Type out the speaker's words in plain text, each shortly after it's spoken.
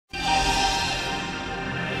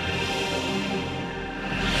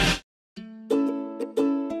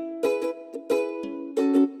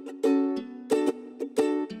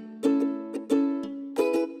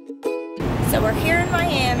So we're here in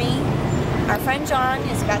Miami. Our friend John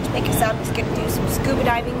is about to pick us up. He's going to do some scuba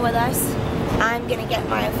diving with us. I'm going to get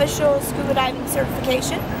my official scuba diving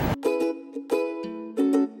certification.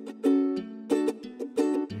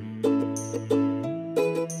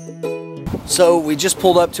 So we just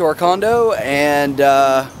pulled up to our condo, and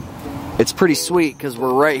it's pretty sweet because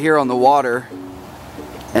we're right here on the water,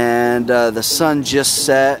 and the sun just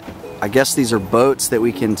set. I guess these are boats that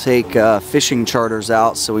we can take fishing charters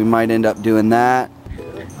out, so we might end up doing that.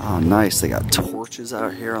 Oh, nice. They got torches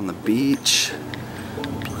out here on the beach.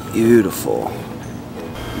 Beautiful.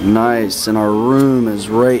 Nice. And our room is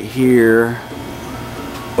right here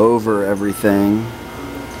over everything.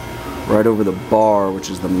 Right over the bar, which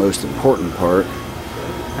is the most important part.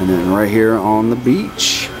 And then right here on the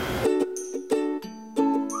beach.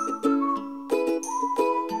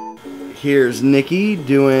 Here's Nikki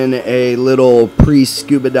doing a little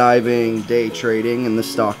pre-scuba diving day trading in the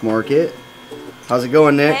stock market. How's it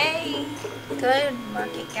going, Nick? Hey, good.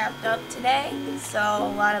 Market gapped up today, so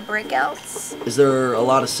a lot of breakouts. Is there a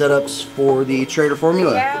lot of setups for the trader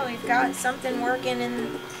formula? Yeah, we've got something working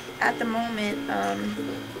at the moment.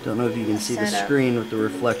 Don't know if you can see the screen with the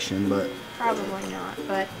reflection, but probably not.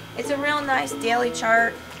 But it's a real nice daily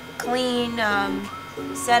chart, clean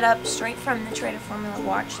setup straight from the Trader Formula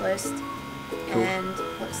watch list. Cool. And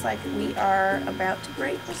looks like we are about to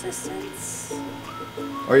break resistance.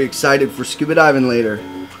 Are you excited for scuba diving later?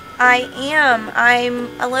 I am. I'm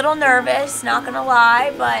a little nervous, not gonna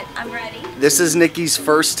lie, but I'm ready. This is Nikki's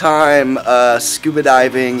first time scuba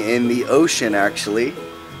diving in the ocean, actually,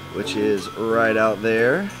 which is right out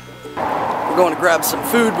there. We're going to grab some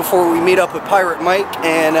food before we meet up with Pirate Mike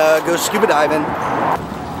and go scuba diving.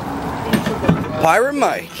 Pirate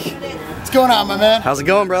Mike. What's going on, my man? How's it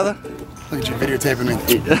going, brother? Look at you videotaping me.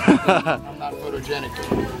 I'm not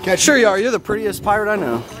photogenic. Sure you are. You're the prettiest pirate I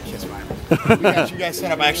know. Kiss mine. We got you guys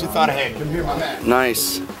set up. I actually thought ahead. Come here, my man.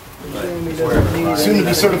 Nice. Soon to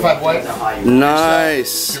be certified white.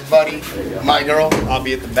 Nice. Your buddy, my girl. I'll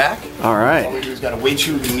be at the back. All right. All we do is got a weight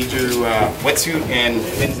suit. We need your wetsuit and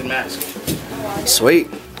fins and mask. Sweet.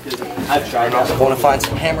 I want to find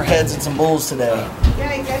some hammerheads and some bulls today.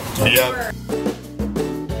 Yeah.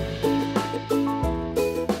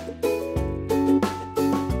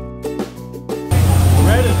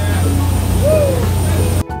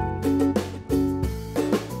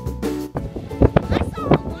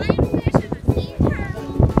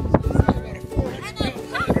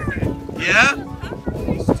 Yeah?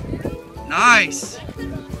 Nice.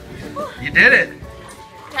 You did it.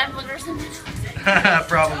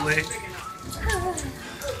 Probably.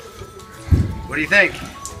 What do you think?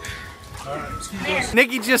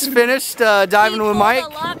 Nikki just finished diving with Mike. He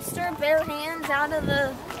pulled a lobster bare hands out of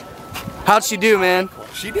the... How'd she do, man?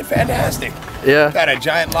 She did fantastic. Yeah. Got a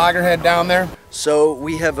giant loggerhead down there. So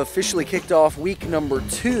we have officially kicked off week number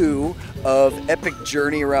 2 of Epic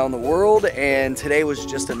Journey Around the World, and today was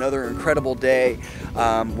just another incredible day.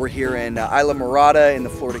 We're here in Isla Morada in the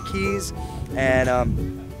Florida Keys, and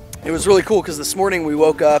it was really cool because this morning we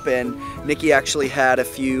woke up and Nikki actually had a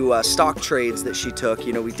few stock trades that she took.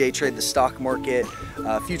 You know, we day trade the stock market,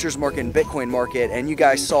 futures market, and Bitcoin market, and you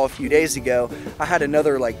guys saw a few days ago I had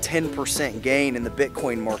another like 10% gain in the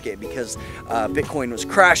Bitcoin market because Bitcoin was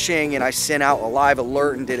crashing, and I sent out a live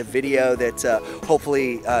alert and did a video that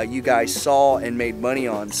hopefully you guys saw and made money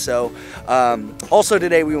on. So also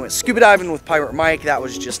today we went scuba diving with Pirate Mike. That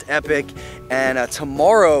was just epic. And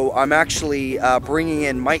tomorrow I'm actually bringing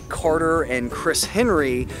in Mike Carter and Chris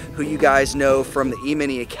Henry, who you guys know from the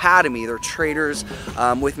E-Mini Academy. They're traders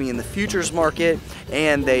with me in the futures market,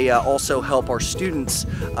 and they also help our students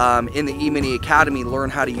in the E-Mini Academy learn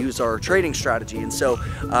how to use our trading strategy. And so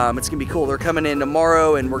it's gonna be cool. They're coming in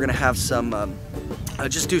tomorrow, and we're gonna have some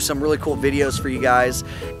just do some really cool videos for you guys.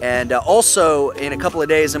 And also in a couple of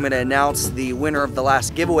days I'm going to announce the winner of the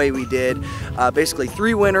last giveaway we did. Basically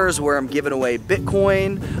 3 winners where I'm giving away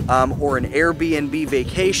Bitcoin or an Airbnb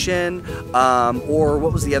vacation or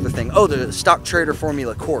what was the other thing? Oh, the Stock Trader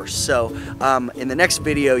Formula course. So in the next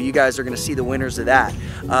video you guys are going to see the winners of that.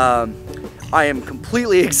 I am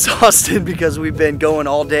completely exhausted because we've been going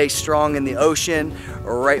all day strong in the ocean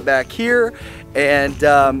right back here. And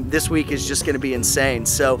this week is just going to be insane.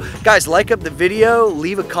 So guys, like up the video,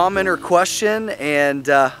 leave a comment or question, and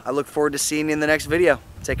I look forward to seeing you in the next video.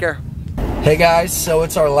 Take care. Hey guys, so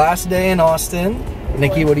it's our last day in Austin.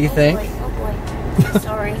 Nikki, what do you think? Oh boy.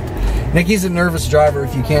 Sorry. Nikki's a nervous driver,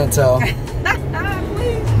 if you can't tell.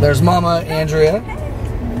 There's Mama Andrea.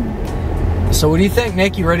 So what do you think,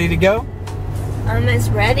 Nick? You ready to go? I'm as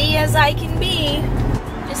ready as I can be.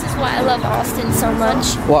 This is why I love Austin so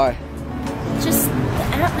much. Why? Just the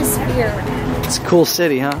atmosphere. It's a cool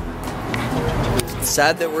city, huh?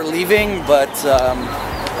 Sad that we're leaving, but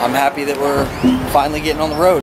I'm happy that we're finally getting on the road.